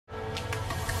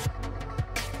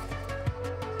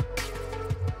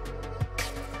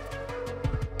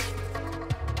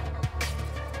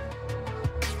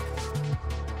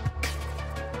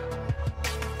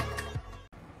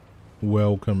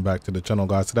Welcome back to the channel,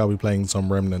 guys. Today I'll be playing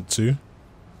some Remnant 2.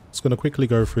 Just going to quickly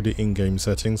go through the in-game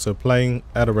settings. So playing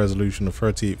at a resolution of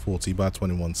 3840 by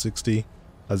 2160.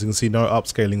 As you can see, no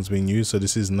upscaling is being used, so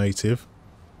this is native.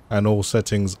 And all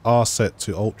settings are set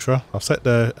to ultra. I've set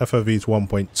the FOV to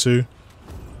 1.2.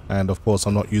 And of course,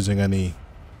 I'm not using any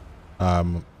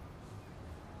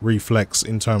reflex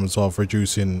in terms of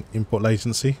reducing input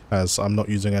latency, as I'm not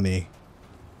using any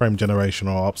frame generation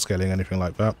or upscaling, anything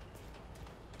like that.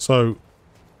 So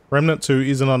Remnant 2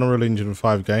 is an Unreal Engine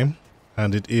 5 game,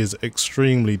 and it is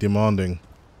extremely demanding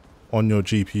on your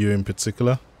GPU in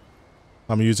particular.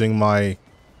 I'm using my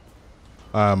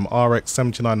RX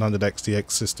 7900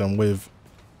 XTX system with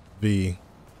the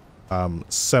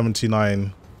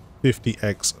 7950X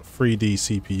 3D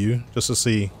CPU, just to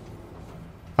see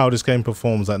how this game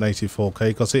performs at native 4K,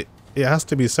 because it has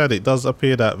to be said, it does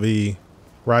appear that the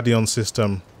Radeon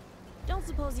system... Don't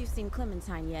suppose you've seen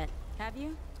Clementine yet, have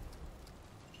you?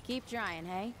 Keep trying,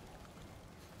 hey?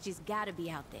 She's gotta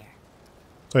be out there.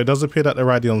 So it does appear that the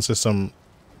Radeon system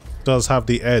does have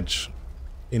the edge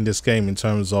in this game in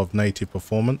terms of native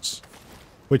performance,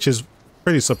 which is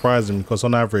pretty surprising, because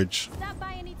on average, Stop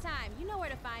by anytime. You know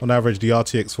where to find the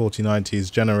RTX 4090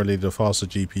 is generally the faster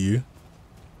GPU.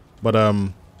 But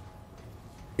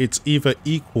it's either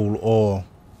equal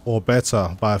or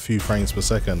better by a few frames per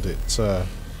second. It's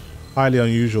highly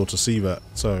unusual to see that.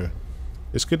 So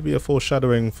this could be a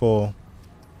foreshadowing for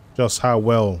just how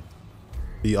well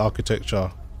the architecture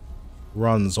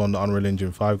runs on the Unreal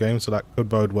Engine 5 game, so that could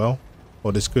bode well.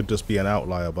 Or this could just be an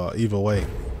outlier, but either way,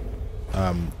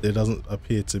 there doesn't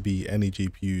appear to be any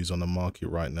GPUs on the market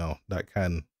right now that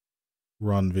can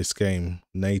run this game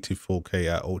native 4K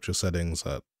at ultra settings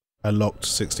at a locked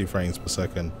 60 frames per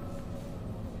second.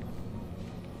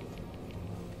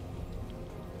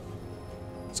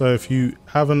 So if you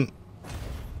haven't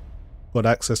got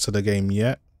access to the game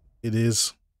yet,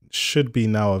 it should be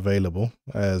now available,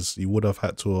 as you would have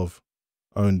had to have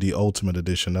owned the Ultimate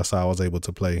Edition. That's how I was able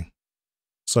to play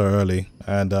so early.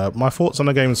 And my thoughts on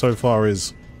the game so far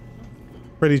is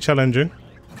pretty challenging.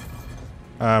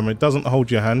 It doesn't hold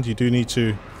your hand. You do need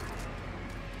to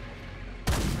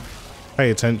pay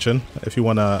attention if you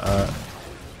want to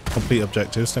complete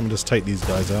objectives. Let me just take these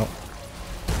guys out.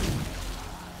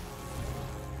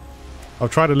 I've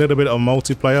tried a little bit of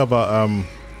multiplayer, but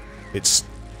it's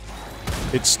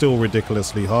still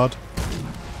ridiculously hard,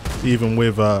 even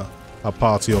with a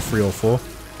party of 3 or 4.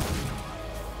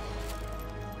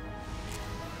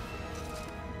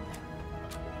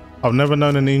 I've never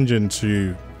known an engine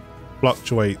to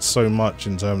fluctuate so much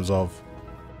in terms of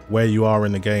where you are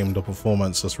in the game. The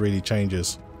performance just really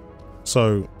changes.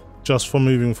 So just for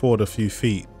moving forward a few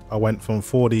feet, I went from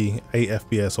 48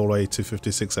 FPS all the way to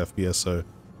 56 FPS. So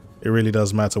it really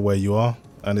does matter where you are,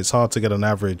 and it's hard to get an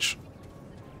average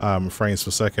frames per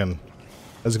second.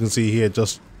 As you can see here,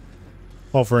 just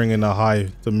hovering in the high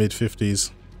to mid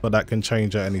 50s, but that can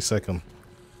change at any second.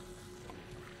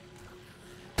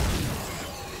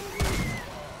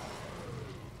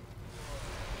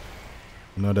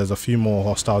 You know, there's a few more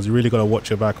hostiles. You really got to watch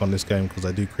your back on this game, because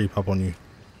they do creep up on you.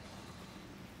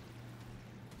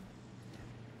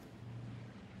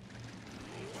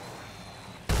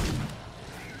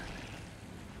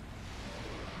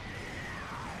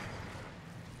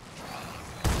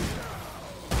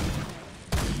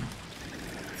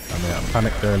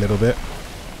 Panic there a little bit.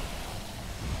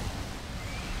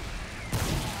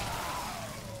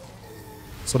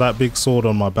 So that big sword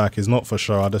on my back is not for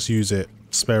show. I just use it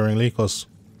sparingly, because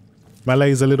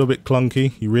melee is a little bit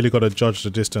clunky. You really got to judge the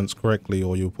distance correctly,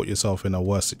 or you'll put yourself in a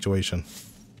worse situation.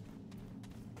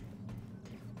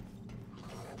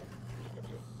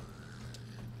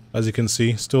 As you can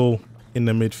see, still in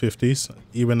the mid 50s,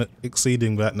 even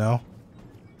exceeding that now,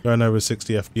 going over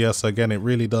 60 FPS. Again, it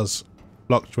really does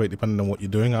fluctuate depending on what you're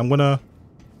doing. I'm gonna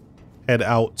head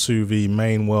out to the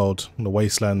main world, the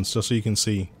wastelands, just so you can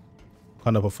see what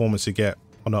kind of performance you get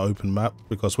on an open map,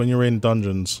 because when you're in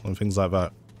dungeons and things like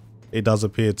that, it does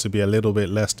appear to be a little bit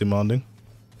less demanding.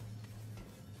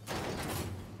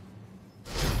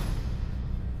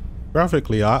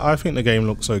 Graphically, I think the game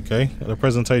looks okay. The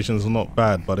presentation is not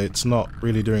bad, but it's not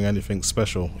really doing anything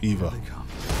special either.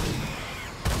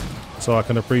 So I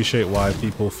can appreciate why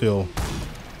people feel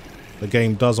the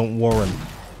game doesn't warrant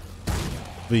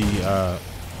the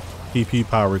GPU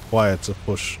power required to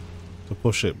push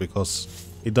it, because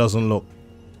it doesn't look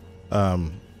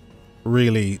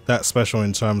really that special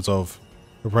in terms of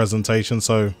the presentation.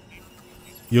 So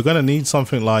you're going to need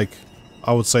something like,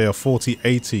 I would say, a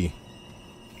 4080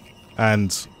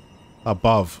 and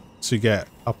above to get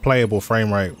a playable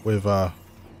frame rate with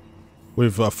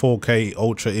with a 4K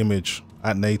ultra image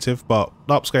at native, but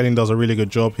the upscaling does a really good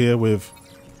job here with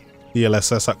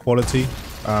DLSS at quality.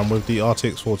 With the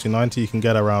RTX 4090 you can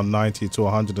get around 90 to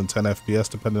 110 FPS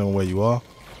depending on where you are,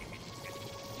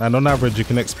 and on average you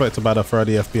can expect about a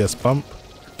 30 FPS bump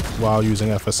while using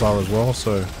FSR as well,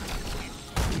 so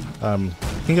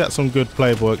you can get some good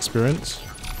playable experience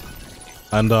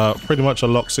and pretty much a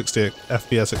locked 60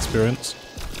 FPS experience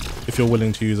if you're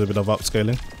willing to use a bit of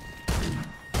upscaling.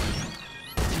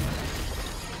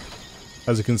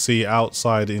 As you can see,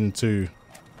 outside into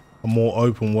a more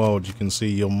open world, you can see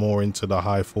you're more into the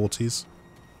high 40s.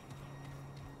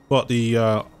 But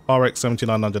the RX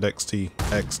 7900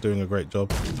 XTX doing a great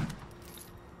job.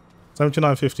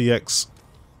 7950X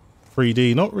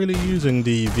 3D not really using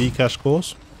the V-Cache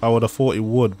cores. I would have thought it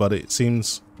would, but it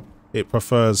seems it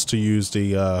prefers to use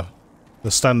the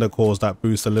standard cores that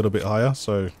boost a little bit higher,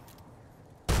 so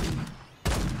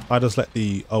I just let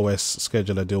the OS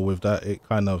scheduler deal with that. It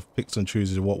kind of picks and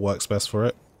chooses what works best for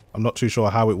it. I'm not too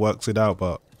sure how it works it out,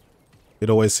 but it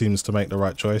always seems to make the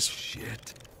right choice.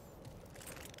 Shit.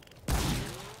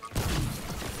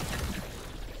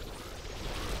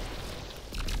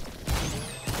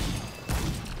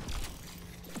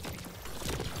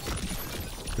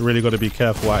 You really got to be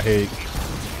careful out here.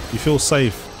 You feel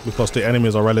safe because the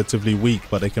enemies are relatively weak,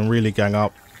 but they can really gang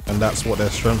up, and that's what their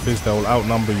strength is. They'll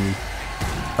outnumber you,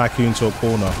 back you into a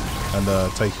corner,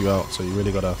 and take you out. So you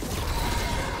really gotta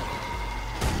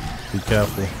be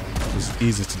careful. It's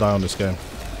easy to die on this game.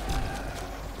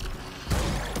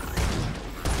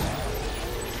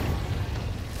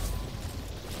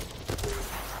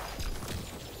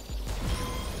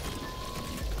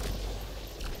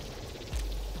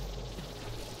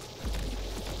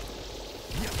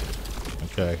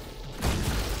 Okay,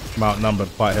 I'm outnumbered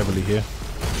quite heavily here.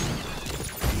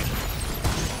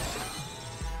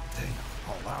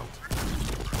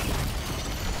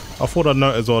 I thought I'd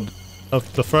note as well,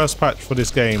 the first patch for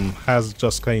this game has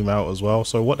just came out as well.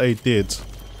 So what they did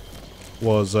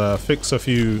was fix a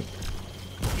few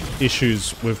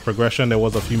issues with progression. There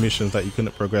was a few missions that you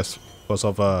couldn't progress because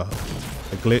of a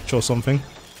glitch or something,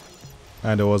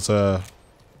 and there was a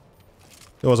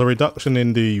reduction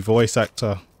in the voice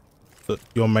actor,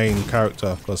 your main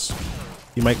character, because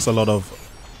he makes a lot of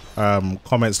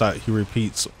comments that he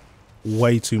repeats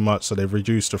way too much, so they've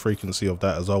reduced the frequency of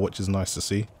that as well, which is nice to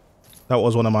see. That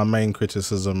was one of my main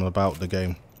criticisms about the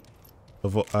game.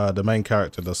 The main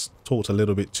character just talked a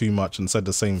little bit too much and said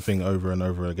the same thing over and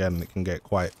over again, and it can get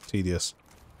quite tedious.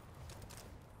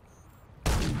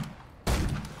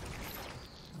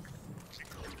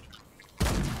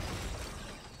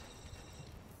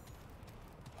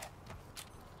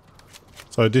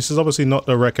 So this is obviously not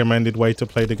the recommended way to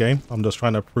play the game. I'm just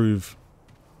trying to prove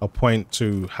a point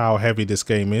to how heavy this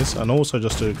game is, and also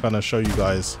just to kind of show you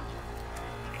guys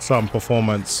some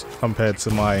performance compared to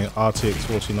my RTX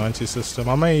 4090 system.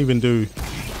 I may even do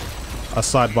a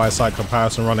side-by-side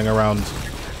comparison running around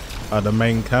the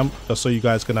main camp, just so you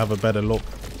guys can have a better look,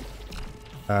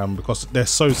 because they're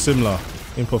so similar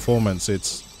in performance.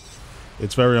 It's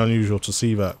very unusual to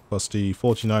see that, because the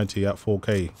 4090 at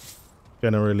 4K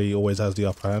generally always has the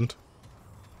upper hand.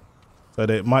 So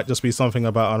it might just be something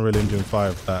about Unreal Engine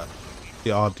 5 that the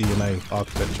RDNA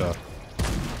architecture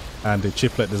and the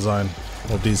chiplet design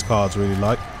of these cards really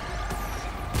like.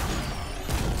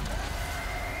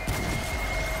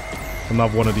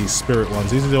 Another one of these spirit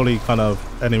ones. These are the only kind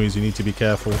of enemies you need to be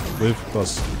careful with,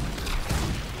 because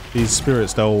these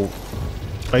spirits, they'll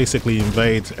basically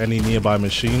invade any nearby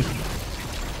machine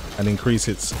and increase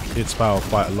its power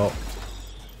quite a lot.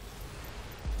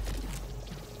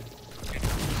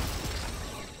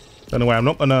 Anyway, I'm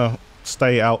not gonna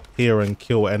stay out here and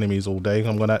kill enemies all day.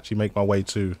 I'm gonna actually make my way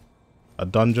to a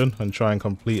dungeon and try and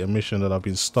complete a mission that I've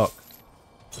been stuck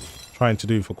trying to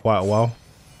do for quite a while.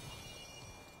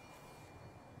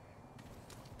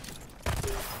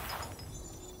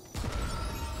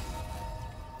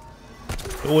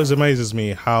 It always amazes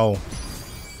me how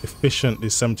efficient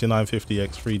this 7950X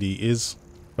 3D is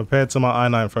compared to my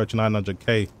i9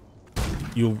 3900K.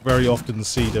 You'll very often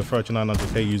see the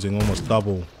 3900K using almost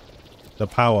double the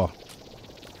power,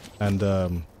 and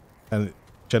it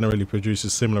generally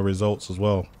produces similar results as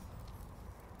well.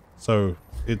 So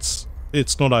it's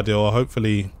not ideal.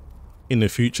 Hopefully in the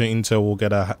future Intel will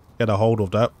get a hold of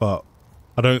that, but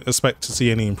I don't expect to see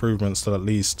any improvements till at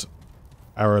least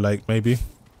Arrow Lake maybe.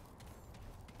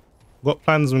 I've got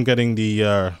plans on getting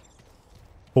the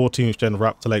 14th gen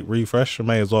Raptor Lake refresh. I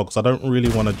may as well, because I don't really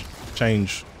want to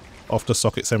change off the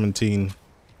socket 17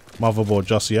 motherboard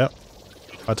just yet.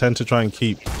 I tend to try and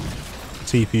keep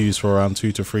TPUs for around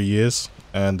 2 to 3 years,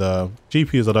 And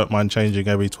GPUs I don't mind changing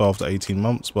every 12 to 18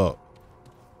 months, but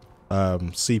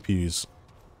CPUs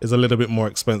is a little bit more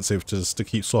expensive just to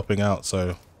keep swapping out,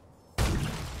 so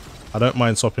I don't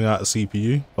mind swapping out a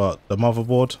CPU, but the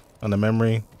motherboard and the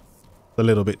memory is a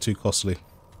little bit too costly.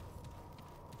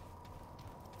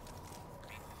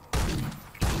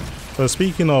 So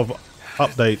speaking of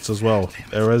updates as well,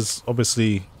 there has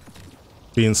obviously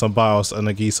been some BIOS and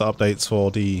Nagisa updates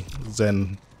for the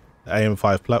Zen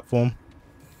AM5 platform.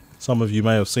 Some of you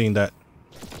may have seen that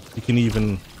you can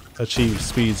even achieve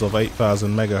speeds of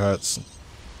 8000 megahertz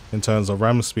in terms of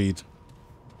RAM speed.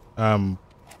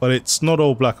 But it's not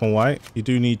all black and white. You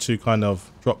do need to kind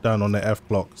of drop down on the F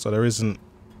clock, so there isn't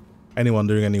anyone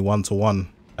doing any one-to-one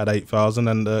at 8000,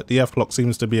 and the F clock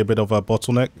seems to be a bit of a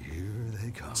bottleneck.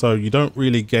 So you don't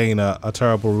really gain a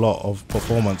terrible lot of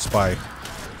performance by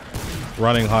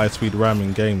running high-speed RAM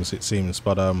in games, it seems.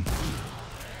 But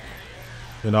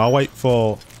you know, I'll wait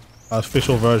for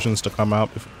official versions to come out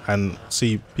and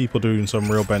see people doing some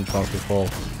real benchmarks before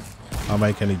I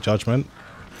make any judgment.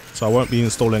 So I won't be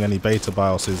installing any beta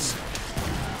BIOSes,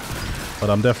 but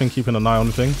I'm definitely keeping an eye on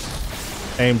things.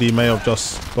 AMD may have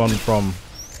just gone from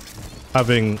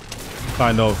having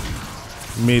kind of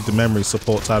mid memory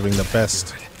support to having the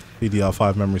best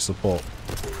DDR5 memory support,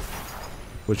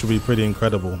 which will be pretty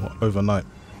incredible overnight.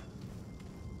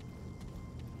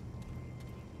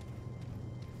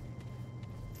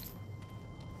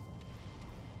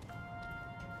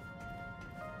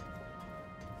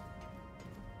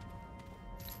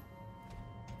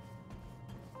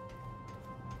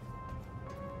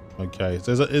 Okay,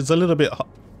 so it's a little bit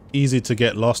easy to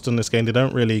get lost in this game. They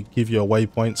don't really give you a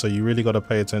waypoint, so you really got to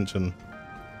pay attention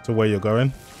to where you're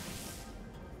going.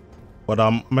 But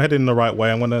I'm heading the right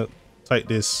way. I'm going to take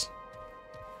this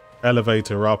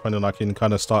elevator up and then I can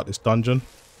kind of start this dungeon.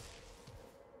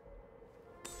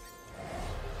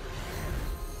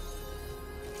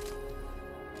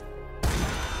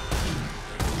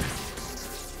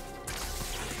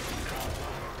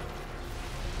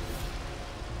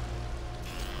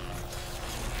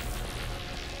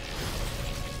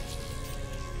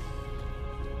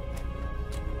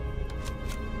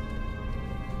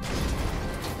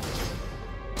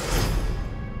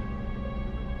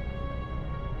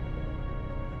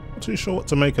 Too sure what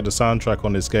to make of the soundtrack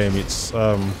on this game. It's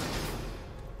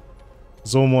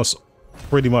almost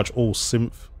pretty much all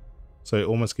synth, so it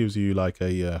almost gives you like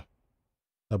a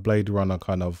Blade Runner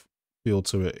kind of feel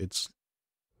to it. It's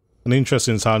an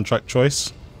interesting soundtrack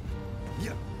choice,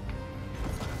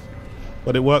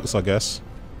 but it works, I guess.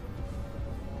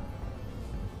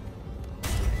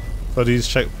 So these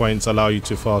checkpoints allow you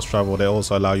to fast travel. They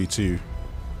also allow you to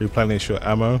replenish your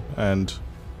ammo and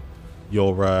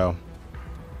your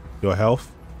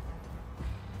health.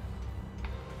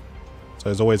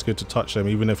 So it's always good to touch them,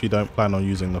 even if you don't plan on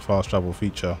using the fast travel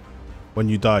feature. When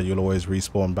you die, you'll always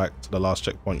respawn back to the last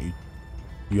checkpoint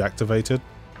you activated.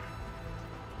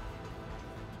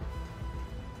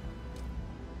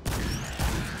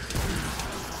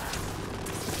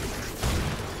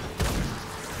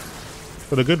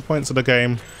 So the good points of the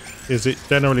game is it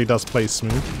generally does play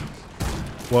smooth,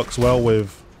 works well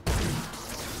with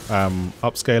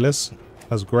upscalers,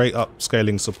 has great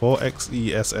upscaling support,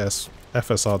 XESS,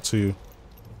 FSR2,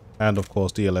 and of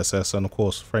course DLSS, and of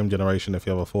course frame generation if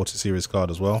you have a 40 series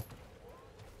card as well.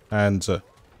 And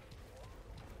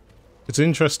it's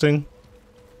interesting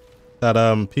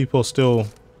that people still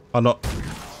are not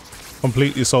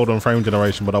completely sold on frame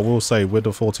generation, but I will say with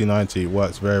the 4090 it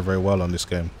works very, very well on this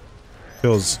game.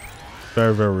 Feels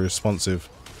very, very responsive.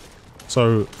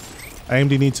 So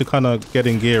AMD need to kind of get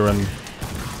in gear and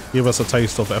give us a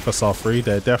taste of FSR3.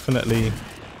 They're definitely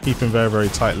keeping very, very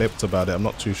tight-lipped about it. I'm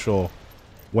not too sure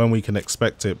when we can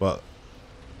expect it, but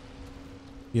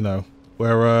you know,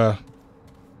 we're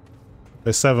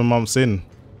 7 months in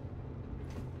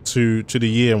to the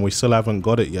year and we still haven't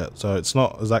got it yet. So it's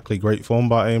not exactly great form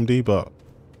by AMD, but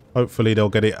hopefully they'll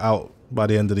get it out by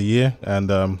the end of the year. And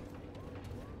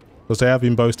because they have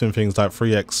been boasting things like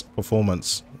 3x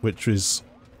performance, which is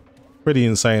pretty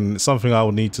insane. It's something I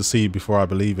would need to see before I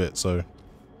believe it. So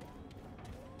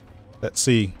let's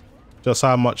see just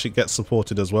how much it gets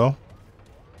supported as well,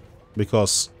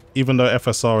 because even though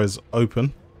FSR is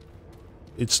open,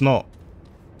 it's not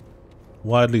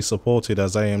widely supported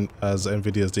as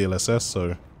Nvidia's DLSS.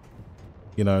 So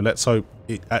you know, let's hope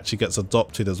it actually gets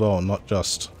adopted as well, not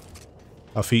just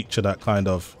a feature that kind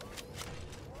of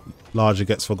largely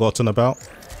gets forgotten about.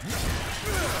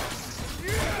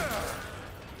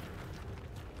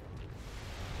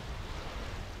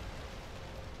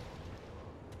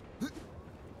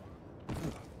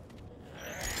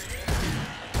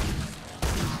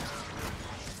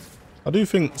 I do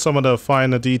think some of the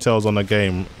finer details on the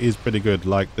game is pretty good,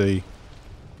 like the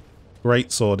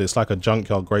greatsword. It's like a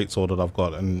junkyard greatsword that I've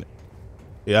got, and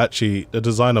it actually, the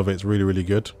design of it's really, really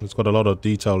good. It's got a lot of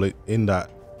detail in that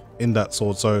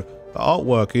sword, so the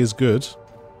artwork is good,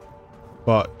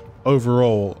 but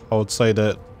overall I would say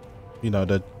that, you know,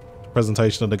 the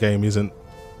presentation of the game isn't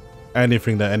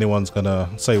anything that anyone's gonna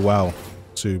say wow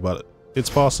to, but it's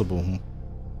passable.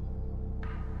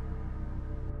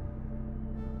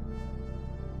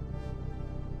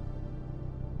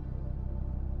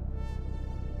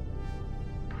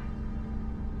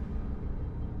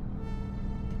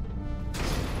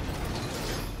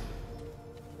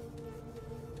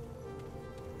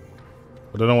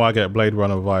 I don't know why I get Blade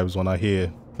Runner vibes when I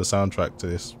hear the soundtrack to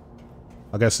this.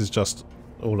 I guess it's just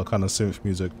all the kind of synth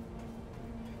music.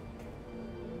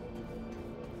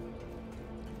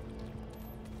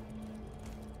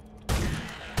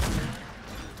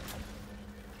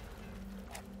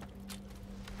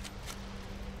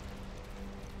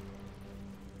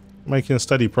 Making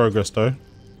steady progress though.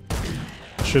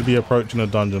 Should be approaching a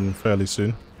dungeon fairly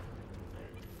soon.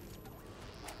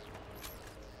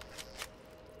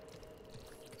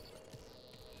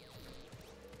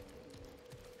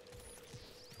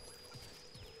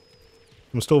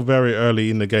 I'm still very early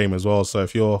in the game as well, so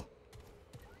if you're,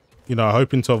 you know,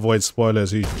 hoping to avoid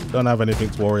spoilers, you don't have anything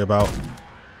to worry about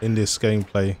in this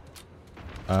gameplay.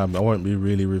 I won't be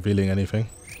really revealing anything.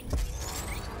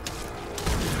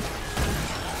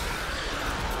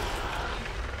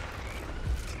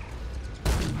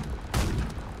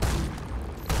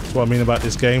 That's what I mean about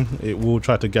this game. It will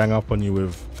try to gang up on you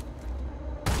with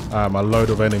a load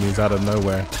of enemies out of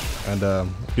nowhere, and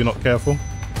if you're not careful,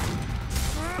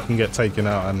 you can get taken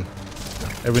out, and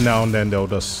every now and then they'll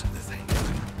just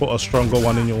put a stronger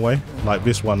one in your way. Like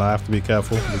this one, I have to be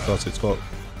careful because it's got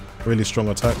really strong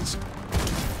attacks.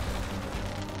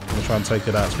 I'm gonna try and take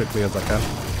it out as quickly as I can.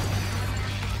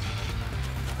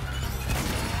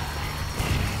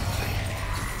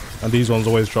 And these ones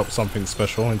always drop something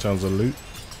special in terms of loot.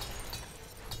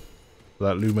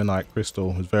 That Luminite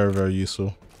crystal is very, very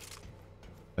useful,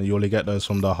 and you only get those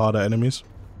from the harder enemies.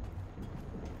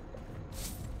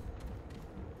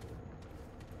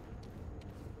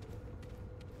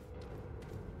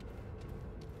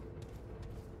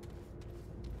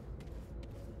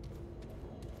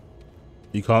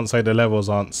 You can't say the levels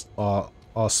are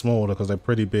small because they're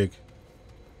pretty big.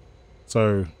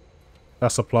 So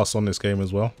that's a plus on this game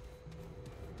as well.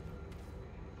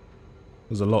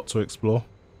 There's a lot to explore.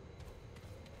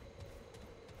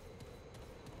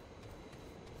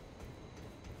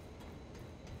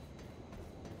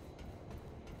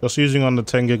 Just using on the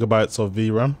 10 gigabytes of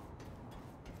VRAM.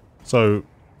 So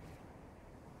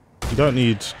you don't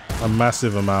need a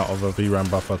massive amount of a VRAM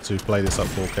buffer to play this at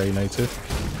 4K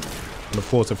native. And of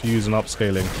course, if you use an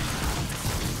upscaling,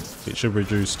 it should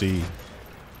reduce the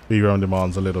VRAM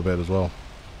demands a little bit as well.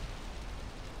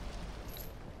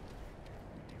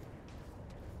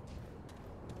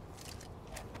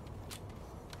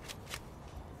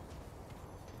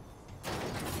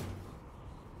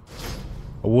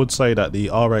 I would say that the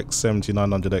RX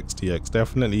 7900 XTX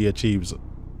definitely achieves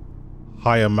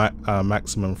higher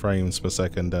maximum frames per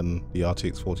second than the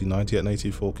RTX 4090 at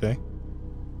native 4K.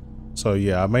 So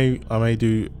yeah, I may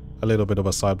do a little bit of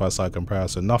a side-by-side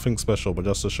comparison. Nothing special, but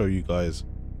just to show you guys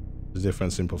the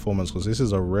difference in performance, because this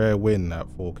is a rare win at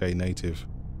 4K native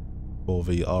for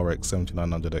the RX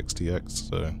 7900 XTX.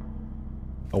 So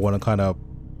I want to kind of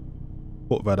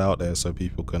put that out there so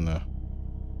people can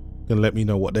let me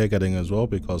know what they're getting as well,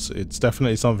 because it's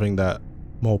definitely something that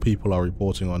more people are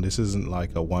reporting on. This isn't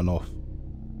like a one-off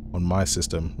on my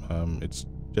system. It's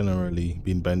generally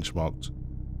been benchmarked,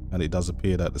 and it does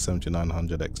appear that the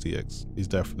 7900 XTX is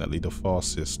definitely the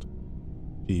fastest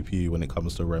GPU when it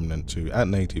comes to Remnant 2 at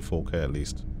native 4K at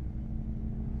least.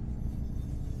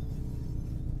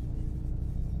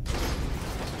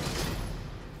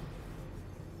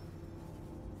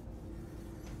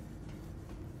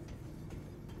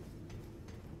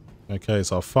 Okay,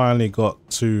 so I finally got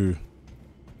to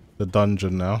the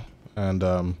dungeon now, and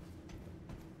I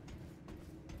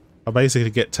basically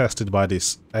get tested by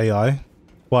this AI.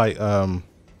 Quite a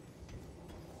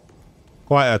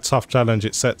tough challenge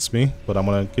it sets me, but I'm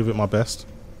gonna give it my best.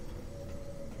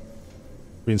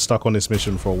 Been stuck on this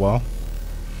mission for a while.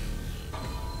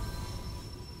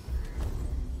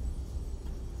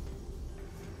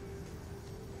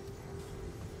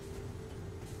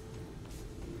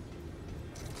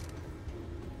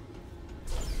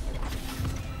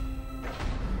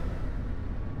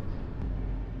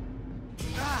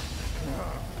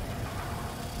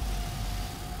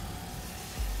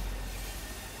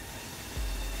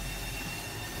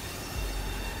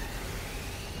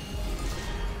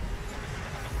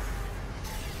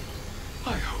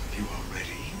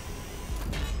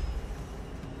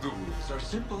 are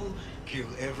simple. Kill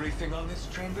everything on this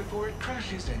train before it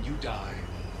crashes and you die.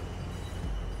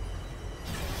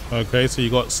 Okay, so you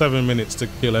got 7 minutes to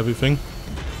kill everything.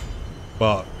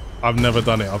 But I've never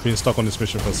done it. I've been stuck on this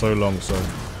mission for so long, so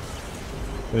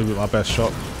maybe my best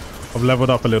shot. I've leveled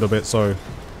up a little bit, so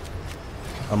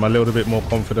I'm a little bit more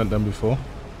confident than before.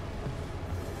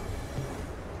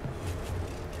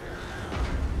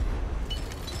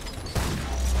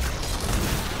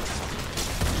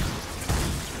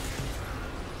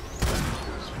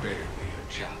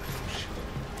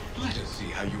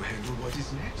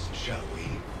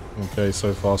 Okay,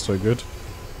 so far so good.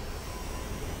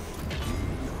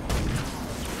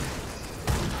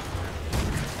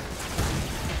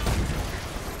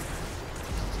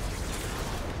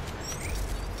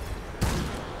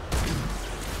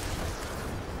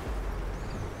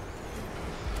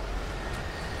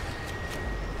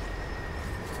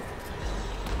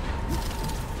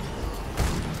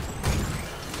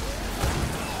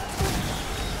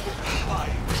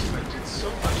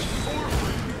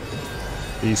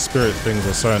 These spirit things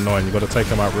are so annoying. You got to take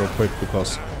them out real quick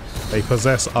because they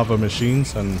possess other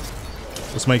machines and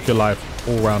just make your life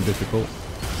all round difficult.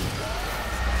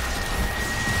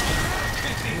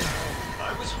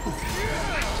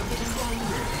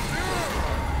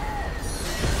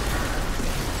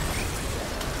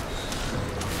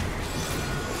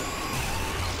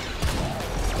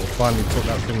 I finally took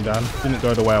that thing down. Didn't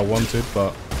go the way I wanted,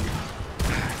 but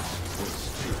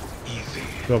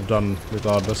job done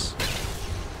regardless.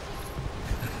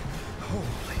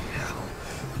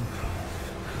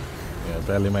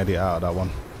 Barely made it out of that one.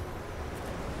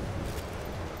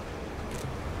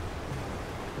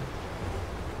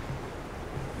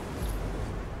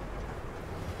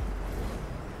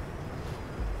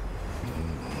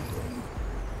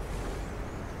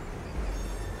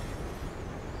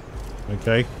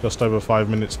 Okay, just over 5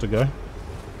 minutes to go.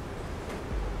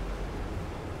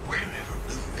 Wherever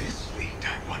will this lead,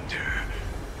 I wonder?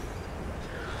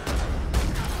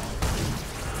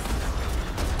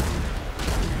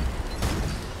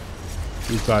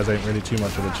 These guys ain't really too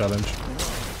much of a challenge.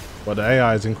 But the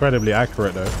AI is incredibly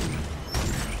accurate though.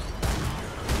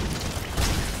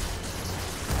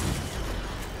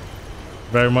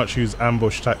 Very much use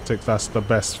ambush tactics. That's the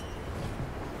best.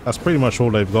 That's pretty much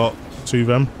all they've got to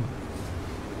them.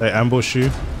 They ambush you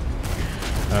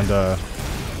and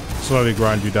slowly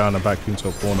grind you down and back into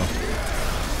a corner.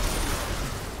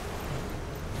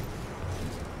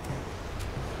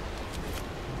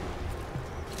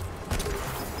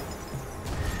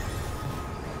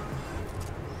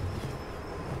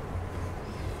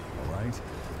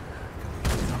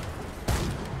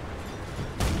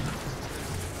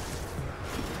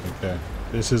 Okay,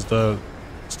 this is the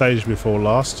stage before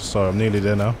last, so I'm nearly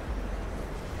there now.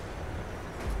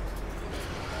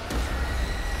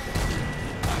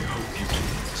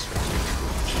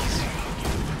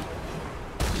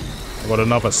 I've got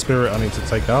another spirit I need to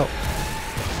take out.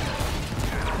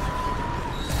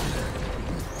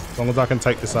 As long as I can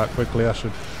take this out quickly, I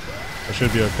should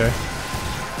be okay.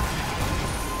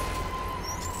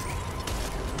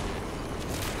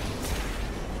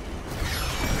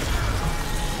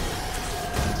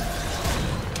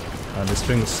 And this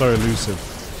thing's so elusive.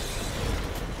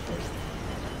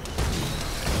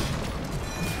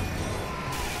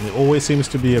 And it always seems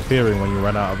to be appearing when you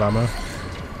run out of ammo.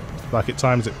 Like it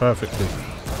times it perfectly.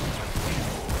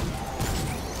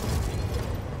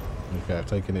 Okay, I've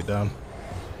taken it down.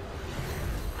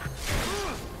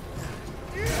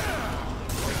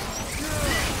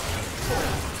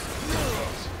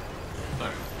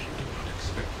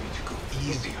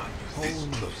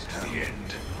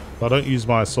 I don't use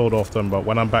my sword often, but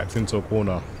when I'm backed into a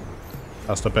corner,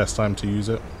 that's the best time to use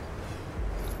it.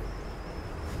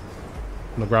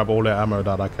 I'm gonna grab all the ammo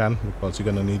that I can because you're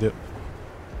gonna need it.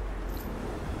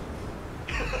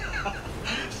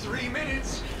 3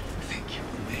 minutes. Think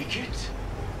you'll make it?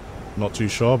 Not too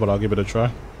sure, but I'll give it a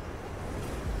try.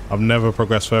 I've never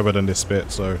progressed further than this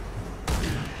bit, so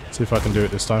see if I can do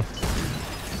it this time.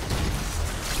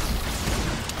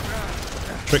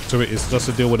 Trick to it is just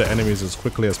to deal with the enemies as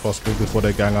quickly as possible before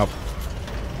they gang up.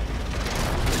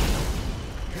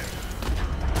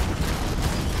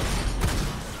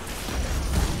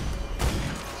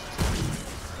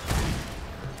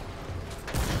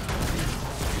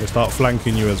 They start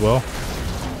flanking you as well,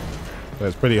 so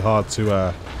it's pretty hard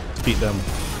to keep them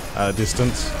at a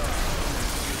distance.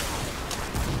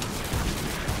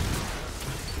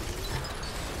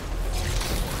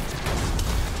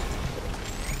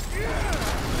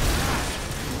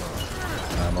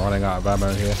 I'm running out of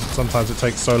ammo here. Sometimes it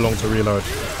takes so long to reload.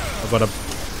 I've got to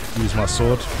use my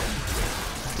sword.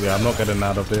 Yeah, I'm not getting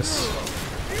out of this.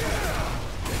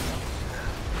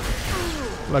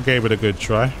 I gave it a good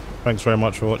try. Thanks very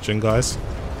much for watching, guys.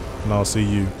 And I'll see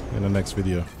you in the next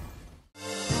video.